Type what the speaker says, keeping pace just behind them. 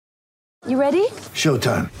You ready?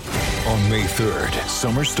 Showtime. On May 3rd,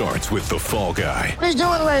 summer starts with The Fall Guy. Let's do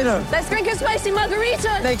it later. Let's drink a spicy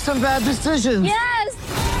margarita. Make some bad decisions.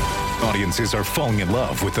 Yes! Audiences are falling in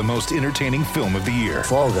love with the most entertaining film of the year.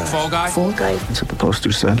 Fall Guy. Fall Guy? Fall guy. That's what the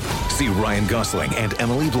poster said. See Ryan Gosling and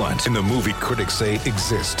Emily Blunt in the movie critics say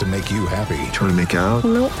exists to make you happy. Trying to make it out?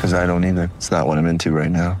 Nope. Because I don't either. It's not what I'm into right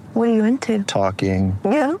now. What are you into? Talking.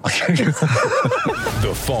 Yeah.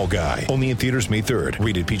 The Fall Guy. Only in theaters May 3rd.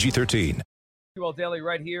 Rated PG-13. BetQL Daily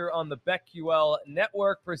right here on the BetQL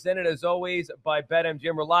Network, presented as always by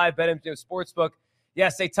BetMGM. We're live, BetMGM Sportsbook.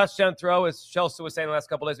 Yes, a touchdown throw, as Chelsea was saying the last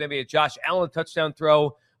couple of days, maybe a Josh Allen touchdown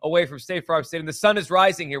throw away from State Farm Stadium. The sun is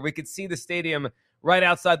rising here. We can see the stadium right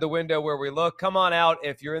outside the window where we look. Come on out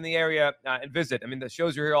if you're in the area and visit. I mean, the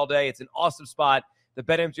shows are here all day. It's an awesome spot, the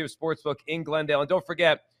BetMGM Sportsbook in Glendale. And don't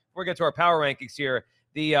forget, before we get to our power rankings here,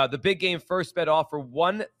 the big game first bet offer,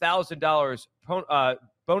 $1,000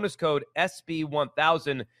 bonus code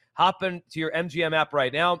SB1000. Hop into your MGM app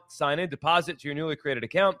right now. Sign in, deposit to your newly created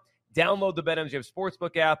account. Download the BetMGM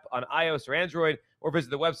Sportsbook app on iOS or Android, or visit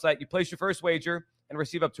the website. You place your first wager and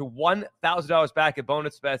receive up to $1,000 back in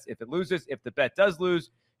bonus bets if it loses. If the bet does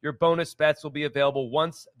lose, your bonus bets will be available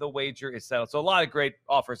once the wager is settled. So a lot of great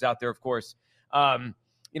offers out there, of course,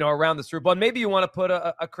 around the Super Bowl. And maybe you want to put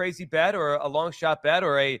a crazy bet or a long shot bet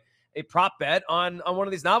or a prop bet on one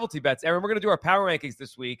of these novelty bets. Aaron, we're going to do our power rankings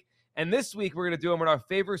this week. And this week, we're going to do them on our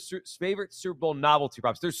favorite Super Bowl novelty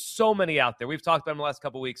props. There's so many out there. We've talked about them the last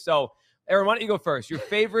couple of weeks. So, Aaron, why don't you go first? Your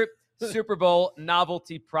favorite Super Bowl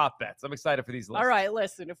novelty prop bets. I'm excited for these lists. All right,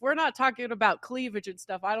 listen, if we're not talking about cleavage and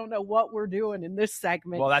stuff, I don't know what we're doing in this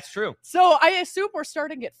segment. Well, that's true. So I assume we're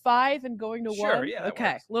starting at 5 and going to 1. Sure, yeah.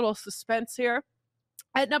 Okay, little suspense here.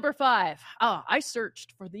 At number 5, I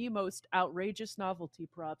searched for the most outrageous novelty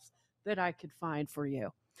props that I could find for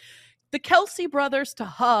you. The Kelsey brothers to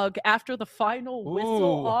hug after the final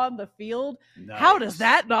whistle on the field. Nice. How does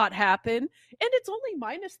that not happen? And it's only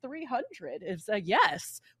minus 300 is a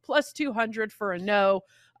yes, plus 200 for a no.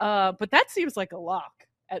 But that seems like a lock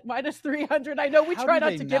at minus 300. I know we try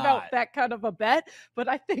not to give out that kind of a bet, but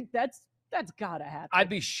I think that's got to happen. I'd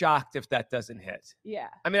be shocked if that doesn't hit. Yeah.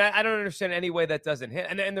 I mean, I don't understand any way that doesn't hit.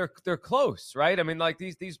 And they're close, right? I mean, like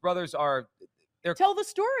these brothers are – tell the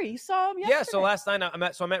story. You saw him yesterday. Yeah, so last night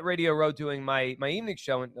I'm at Radio Row doing my evening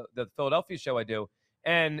show, and the Philadelphia show I do.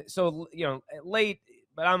 And so, late,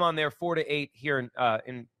 but I'm on there 4 to 8 here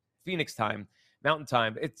in Phoenix time, Mountain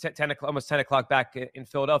time. It's 10 o'clock, almost 10 o'clock back in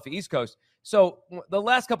Philadelphia, East Coast. So the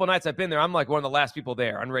last couple of nights I've been there, I'm like one of the last people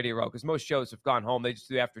there on Radio Row because most shows have gone home. They just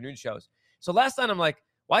do afternoon shows. So last night I'm like,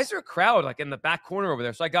 why is there a crowd like in the back corner over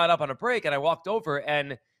there? So I got up on a break and I walked over,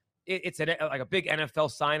 and it's like a big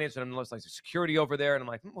NFL signage, and I'm like security over there, and I'm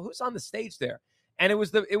like, well, who's on the stage there? And it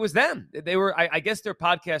was them. They were, I guess their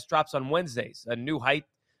podcast drops on Wednesdays, A New Height,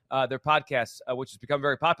 their podcast, which has become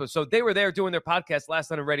very popular. So they were there doing their podcast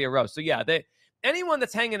last night on Radio Row. So yeah, anyone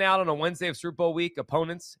that's hanging out on a Wednesday of Super Bowl week,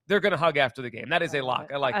 opponents, they're going to hug after the game. That is a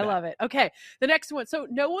lock. I like that. I love it. Okay, the next one. So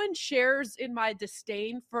no one shares in my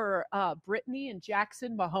disdain for Brittany and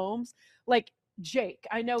Jackson Mahomes. Like, Jake,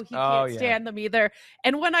 I know he can't stand them either.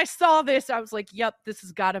 And when I saw this, I was like, yep, this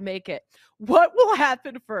has got to make it. What will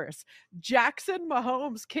happen first? Jackson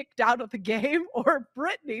Mahomes kicked out of the game or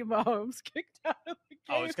Brittany Mahomes kicked out of the game?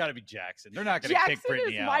 Oh, it's got to be Jackson. They're not going to kick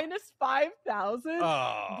Brittany out. Jackson is minus 5,000.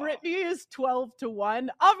 Oh. Brittany is 12 to 1.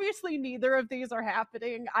 Obviously, neither of these are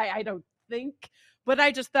happening. I don't think. But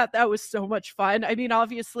I just thought that was so much fun. I mean,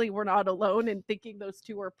 obviously, we're not alone in thinking those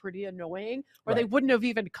two are pretty annoying, or they wouldn't have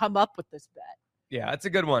even come up with this bet. Yeah, that's a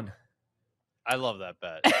good one. I love that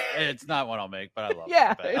bet. It's not one I'll make, but I love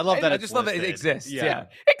that bet. I love that. I just love that it exists. Yeah,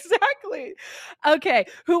 exactly. Okay,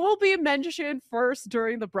 who will be mentioned first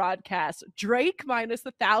during the broadcast? Drake minus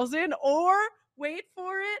 1,000, or wait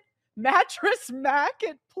for it, Mattress Mac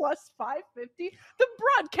at plus 550. The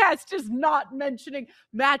broadcast is not mentioning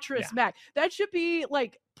Mattress Mac. That should be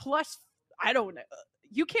like plus, I don't know.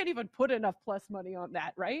 You can't even put enough plus money on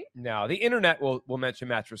that, right? No, the internet will mention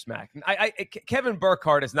Mattress Mac. Kevin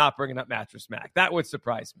Burkhardt is not bringing up Mattress Mac. That would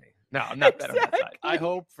surprise me. No, I'm not betting on that side. I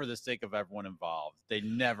hope for the sake of everyone involved, they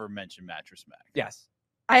never mention Mattress Mac. Yes.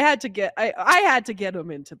 I had to get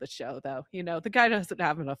him into the show, though. The guy doesn't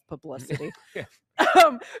have enough publicity.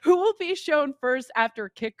 Who will be shown first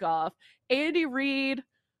after kickoff? Andy Reid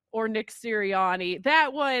or Nick Sirianni?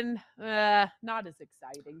 That one, not as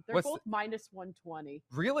exciting. They're both minus 120.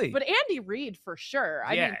 Really? But Andy Reid for sure.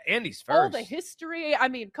 I mean, Andy's first. All the history. I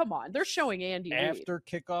mean, come on. They're showing Andy Reid. After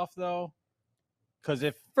kickoff, though? Because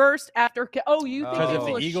if... First after... you think because if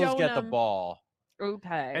the Eagles get the ball...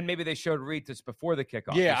 Okay. And maybe they showed Reed just before the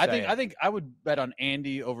kickoff. Yeah, you're I saying. think I would bet on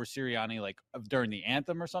Andy over Sirianni during the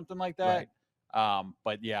anthem or something like that.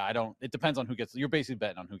 But yeah, I don't. It depends on who gets. You're basically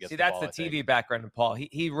betting on who gets. See, the that's ball, the I think. TV background of Paul.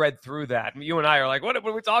 He read through that. You and I are like, what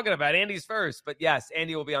are we talking about? Andy's first, but yes,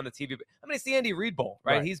 Andy will be on the TV. I'm going to see Andy Reid Bowl,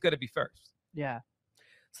 right? He's going to be first. Yeah.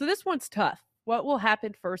 So this one's tough. What will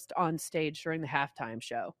happen first on stage during the halftime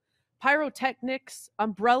show? Pyrotechnics,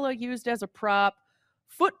 umbrella used as a prop,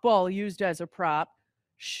 football used as a prop.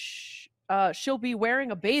 She'll be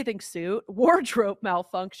wearing a bathing suit, wardrobe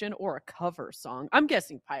malfunction, or a cover song. I'm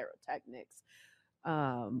guessing pyrotechnics.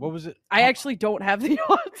 What was it? I actually don't have the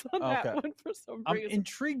odds on that Okay. one for some I'm reason.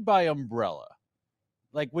 intrigued by umbrella.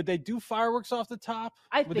 Like, would they do fireworks off the top?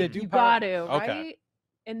 I Would they think do you pyro- got to, Okay. right?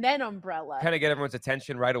 And then umbrella. Kind of get everyone's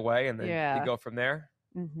attention right away, and then Yeah. you go from there.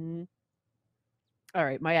 Mm-hmm. All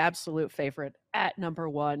right, my absolute favorite at number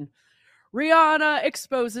 1. Rihanna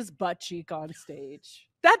exposes butt cheek on stage.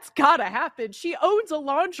 That's gotta happen. She owns a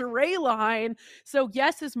lingerie line. So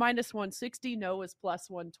yes is minus 160, no is plus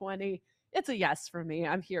 120. It's a yes for me.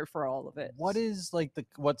 I'm here for all of it.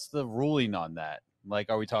 What's the ruling on that? Like,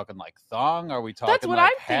 are we talking like thong? Are we talking That's what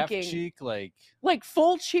like I'm half thinking. cheek? Like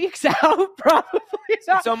Full cheeks out, probably. It's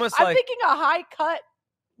almost I'm like thinking a high cut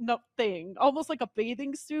thing, almost like a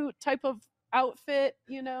bathing suit type of outfit,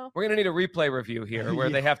 you know? we're going to need a replay review here where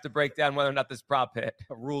they have to break down whether or not this prop hit.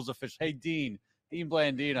 a rules official. Hey, Dean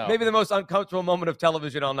Blandino. Maybe the most uncomfortable moment of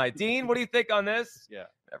television all night. Dean, what do you think on this? Yeah.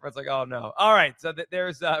 Everyone's like, oh, no. All right. So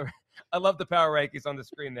there's I love the power rankings on the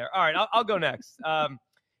screen there. All right. I'll go next.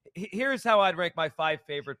 Here's how I'd rank my 5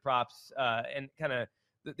 favorite props and kind of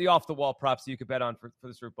the off-the-wall props that you could bet on for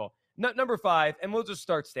the Super Bowl. Number 5, and we'll just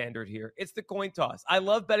start standard here. It's the coin toss. I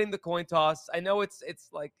love betting the coin toss. I know it's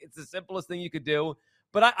the simplest thing you could do,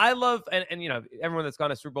 but I love, and you know, everyone that's gone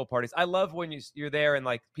to Super Bowl parties, I love when you're there and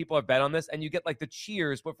like people are bet on this and you get like the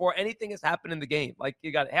cheers before anything has happened in the game. Like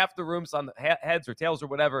you got half the rooms on the heads or tails or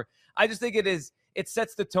whatever. I just think it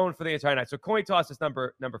sets the tone for the entire night. So coin toss is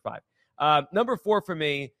number 5. Number 4 for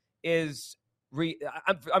me is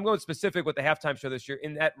I'm going specific with the halftime show this year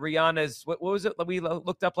in that Rihanna's, what was it we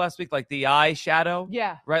looked up last week? Like the eye shadow?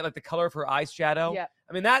 Yeah. Right? Like the color of her eye shadow? Yeah.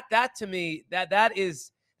 I mean, that to me, that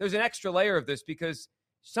is, there's an extra layer of this because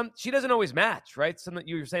she doesn't always match, right? Something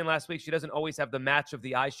you were saying last week, she doesn't always have the match of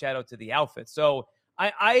the eyeshadow to the outfit. So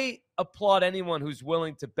I applaud anyone who's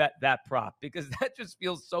willing to bet that prop because that just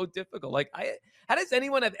feels so difficult. Like, how does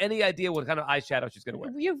anyone have any idea what kind of eyeshadow she's going to wear?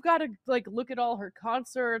 You've got to like look at all her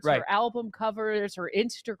concerts, Right. her album covers, her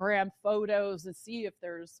Instagram photos, and see if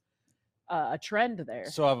there's a trend there.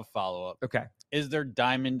 So I have a follow up. Okay. Is there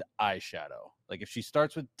diamond eyeshadow? Like if she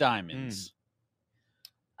starts with diamonds,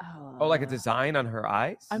 Oh, like a design on her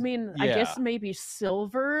eyes? I mean, I Yeah. guess maybe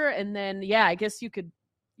silver, and then I guess you could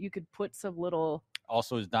put some little.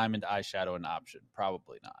 also is diamond eyeshadow an option?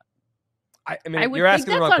 Probably not. I I mean, would you're think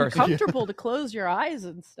asking the that's wrong person. uncomfortable to close your eyes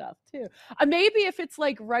and stuff too. Maybe if it's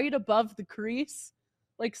like right above the crease,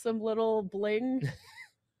 like some little bling,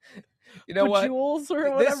 You know what? jewels or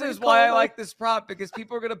whatever. This is you why call I them. like this prop because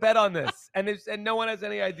people are going to bet on this, and no one has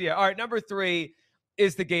any idea. All right, number 3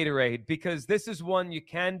 is the Gatorade because this is one you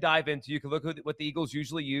can dive into. You can look at what the Eagles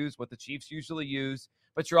usually use, what the Chiefs usually use,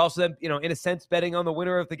 but you're also, in a sense, betting on the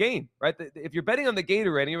winner of the game, right? If you're betting on the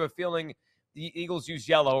Gatorade and you have a feeling the Eagles use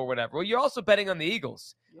yellow or whatever, well, you're also betting on the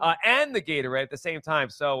Eagles and the Gatorade at the same time.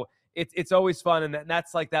 So it's always fun, and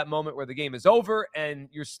that's like that moment where the game is over and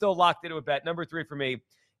you're still locked into a bet. Number 3 for me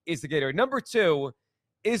is the Gatorade. Number 2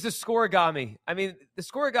 is the scoregami. I mean, the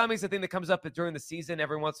scoregami is the thing that comes up during the season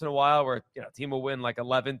every once in a while where, a team will win like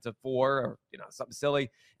 11-4 or, something silly.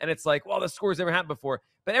 And it's like, well, the score's never happened before.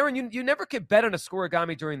 But Aaron, you never could bet on a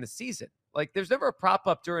scoregami during the season. Like there's never a prop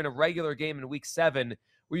up during a regular game in week 7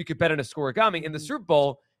 where you could bet on a scoregami. In the Super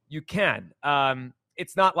Bowl, you can.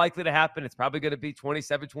 It's not likely to happen. It's probably going to be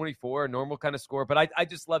 27-24, a normal kind of score. But I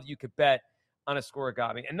just love you could bet on a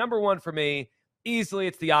scoregami. And number 1 for me, easily,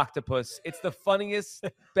 it's the octopus. It's the funniest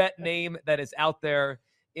bet name that is out there.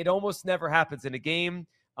 It almost never happens in a game.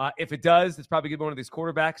 If it does, it's probably going to be one of these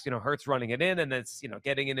quarterbacks, Hurts running it in, and it's,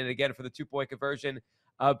 getting it in again for the 2-point conversion.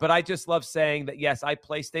 But I just love saying that, yes, I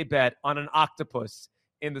placed a bet on an octopus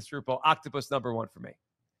in the Super Bowl. Octopus number 1 for me.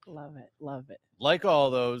 Love it. Love it. Like all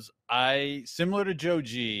those, similar to Joe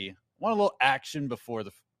G, want a little action before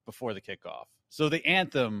the kickoff. So the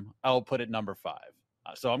anthem, I'll put at number 5.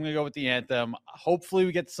 So I'm going to go with the anthem. Hopefully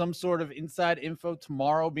we get some sort of inside info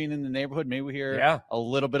tomorrow being in the neighborhood. Maybe we hear a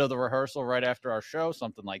little bit of the rehearsal right after our show,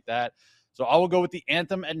 something like that. So I will go with the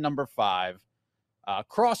anthem at number 5.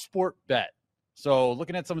 Cross sport bet. So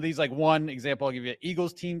looking at some of these, like one example, I'll give you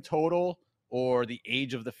Eagles team total or the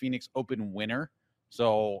age of the Phoenix Open winner.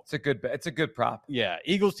 So It's a good prop. yeah,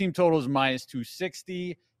 Eagles team total is minus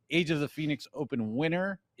 260. Age of the Phoenix Open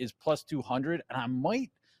winner is plus 200. And I might,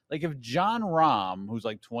 like, if John Rahm, who's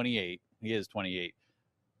like 28, he is 28,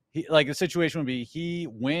 the situation would be he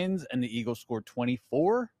wins and the Eagles score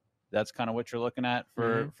 24. That's kind of what you're looking at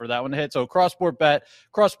for that one to hit. So cross-sport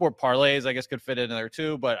parlays, I guess, could fit in there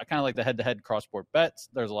too. But I kind of like the head-to-head cross-sport bets.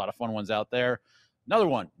 There's a lot of fun ones out there. Another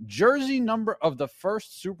one, jersey number of the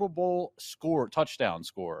first Super Bowl touchdown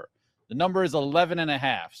scorer. The number is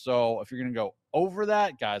 11.5. So if you're going to go over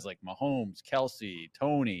that, guys like Mahomes, Kelsey,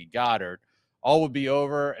 Tony, Goddard, all would be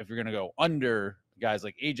over. If you're going to go under, guys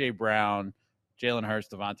like A.J. Brown, Jalen Hurts,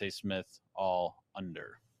 Devontae Smith, all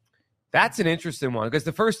under. That's an interesting one because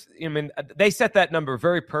they set that number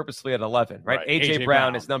very purposely at 11, right? A.J.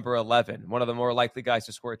 Brown is number 11, one of the more likely guys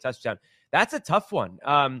to score a touchdown. That's a tough one.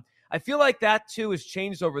 I feel like that, too, has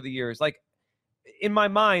changed over the years. Like, in my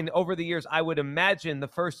mind, over the years, I would imagine the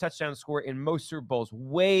first touchdown score in most Super Bowls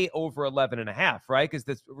way over 11.5, right? Because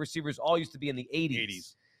the receivers all used to be in the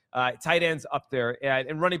 80s. Tight ends up there,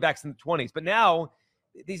 and running backs in the 20s. But now,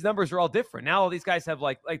 these numbers are all different. Now all these guys have,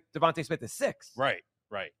 like Devontae Smith is 6. Right.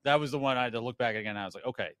 That was the one I had to look back again. I was like,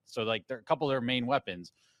 okay, so like a couple of their main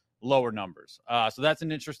weapons, lower numbers. So that's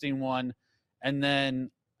an interesting one. And then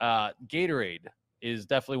Gatorade is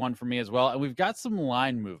definitely one for me as well. And we've got some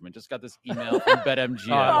line movement. Just got this email from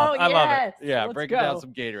BetMGM. I love it. Yeah, Let's breaking down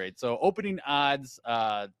some Gatorade. So opening odds,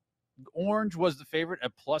 orange was the favorite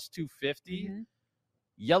at plus 250. Mm-hmm.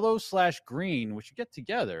 Yellow/green, which you get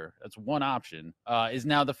together, that's one option, is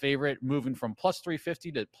now the favorite, moving from plus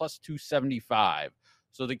 350 to plus 275.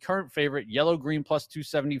 So the current favorite, yellow-green plus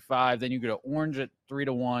 275. Then you go to orange at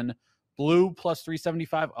 3-1, blue plus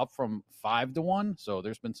 375, up from 5-1. So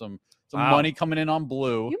there's been some money coming in on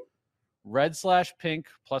blue. Red/pink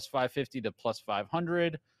plus 550 to plus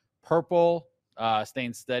 500. Purple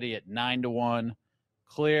staying steady at 9-1.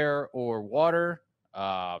 Clear or water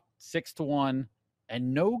 6-1.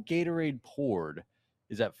 And no Gatorade poured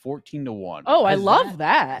is at 14-1. Oh, I love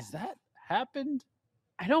that. Has that happened?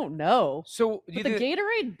 I don't know. So But the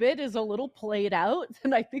Gatorade bid is a little played out,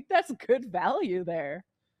 and I think that's good value there.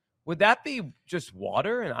 would that be just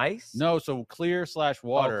water and ice? No, so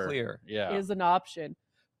clear/water. Oh, clear. Yeah. Is an option.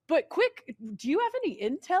 But quick, do you have any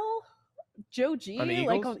intel, Joe G? On the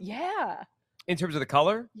Eagles? Yeah. In terms of the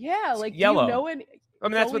color? Yeah, like yellow. Do you know any? I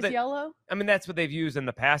mean, It's always yellow. I mean, that's what they've used in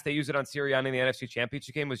the past. They used it on Sirianni in the NFC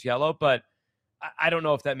Championship game was yellow, but I don't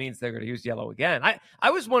know if that means they're going to use yellow again. I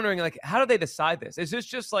was wondering, like, how do they decide this? Is this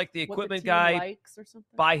just like the equipment guy likes or something?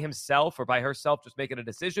 by himself or by herself just making a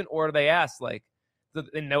decision, or do they ask, like,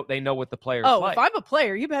 they know what the players like? If I'm a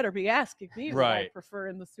player, you better be asking me what I Right. prefer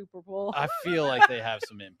in the Super Bowl. I feel like they have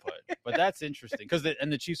some input, but that's interesting because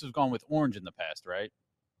the Chiefs have gone with orange in the past, right?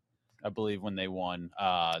 I believe when they won.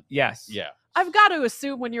 Yes. Yeah. I've got to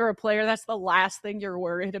assume when you're a player, that's the last thing you're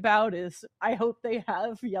worried about is I hope they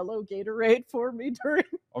have yellow Gatorade for me during.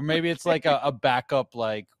 Or maybe it's like a backup,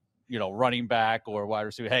 like, running back or wide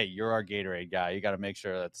receiver. Hey, you're our Gatorade guy. You got to make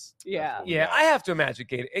sure that's Yeah. what we Yeah, got. I have to imagine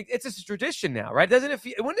Gatorade. It's a tradition now, right? Doesn't it?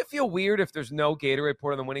 Wouldn't it feel weird if there's no Gatorade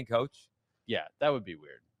poured on the winning coach? Yeah, that would be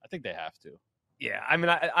weird. I think they have to. Yeah, I mean,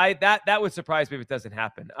 that would surprise me if it doesn't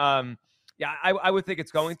happen. Yeah, I would think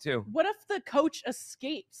it's going to. What if the coach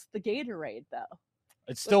escapes the Gatorade, though?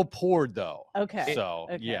 It's still poured though. Okay. So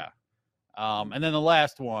Okay. yeah. And then the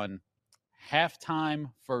last one,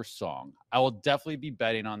 halftime first song. I will definitely be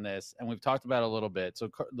betting on this, and we've talked about it a little bit. So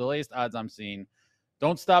the latest odds I'm seeing,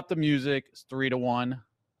 Don't Stop the Music is 3-1.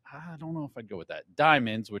 I don't know if I'd go with that.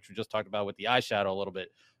 Diamonds, which we just talked about with the eyeshadow a little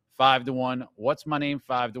bit, 5-1. What's My Name,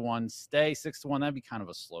 5-1. Stay, 6-1. That'd be kind of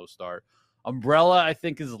a slow start. Umbrella, I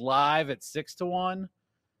think, is live at 6-1.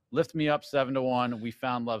 Lift Me Up, 7-1. We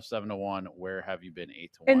Found Love, 7-1. Where Have You Been, 8-1.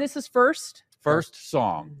 And this is first? First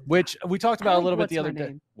song, which we talked about a little bit the other day.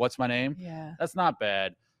 Name. What's My Name? Yeah. That's not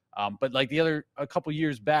bad. But like a couple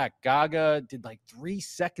years back, Gaga did like 3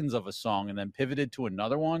 seconds of a song and then pivoted to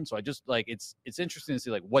another one. So I just like it's interesting to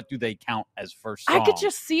see like what do they count as first song. I could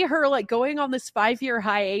just see her like going on this 5-year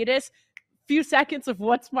hiatus, few seconds of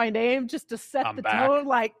What's My Name just to set I'm the back. tone,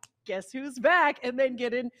 like guess who's back, and then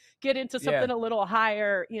get into something Yeah. a little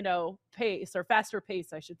higher, pace or faster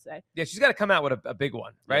pace, I should say. Yeah, she's got to come out with a big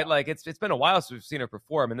one, right? Yeah. Like it's been a while since we've seen her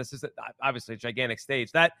perform, and this is obviously a gigantic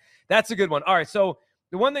stage. That's a good one. All right, so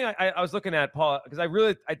the one thing I was looking at, Paul, because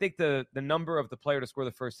I think the number of the player to score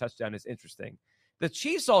the first touchdown is interesting. The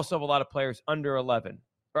Chiefs also have a lot of players under 11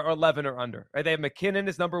 or 11 or under. Right? They have McKinnon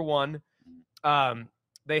as number 1.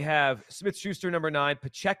 They have Smith-Schuster number 9,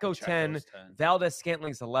 Pacheco 10, Valdez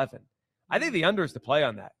Scantling's 11. I think the under is the play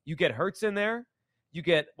on that. You get Hurts in there. you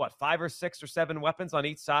get, 5 or 6 or 7 weapons on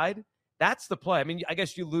each side? That's the play. I mean, I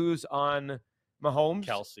guess you lose on Mahomes,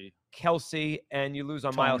 Kelsey, and you lose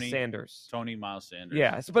on Miles Sanders. Miles Sanders.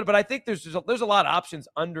 Yeah, but I think there's a lot of options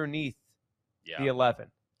underneath the 11.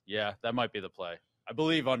 Yeah, that might be the play. I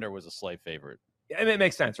believe under was a slight favorite. I mean, it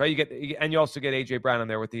makes sense, right? You also get AJ Brown in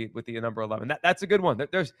there with the number 11. That's a good one.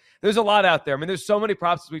 There's a lot out there. I mean, there's so many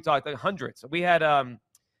props as we talked, like hundreds. We had Seamus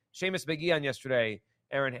McGee on yesterday,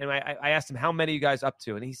 Aaron, and I asked him how many you guys up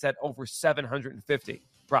to, and he said over 750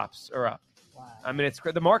 props are up. Wow. I mean, it's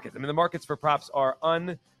the market. I mean, the markets for props are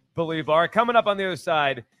unbelievable. All right, coming up on the other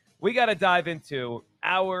side, we got to dive into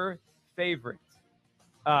our favorite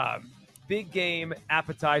big game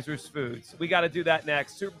appetizers foods. We got to do that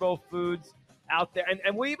next. Super Bowl foods out there.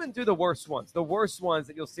 And we even do the worst ones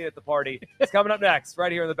that you'll see at the party. It's coming up next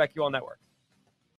right here on the BetQL Network.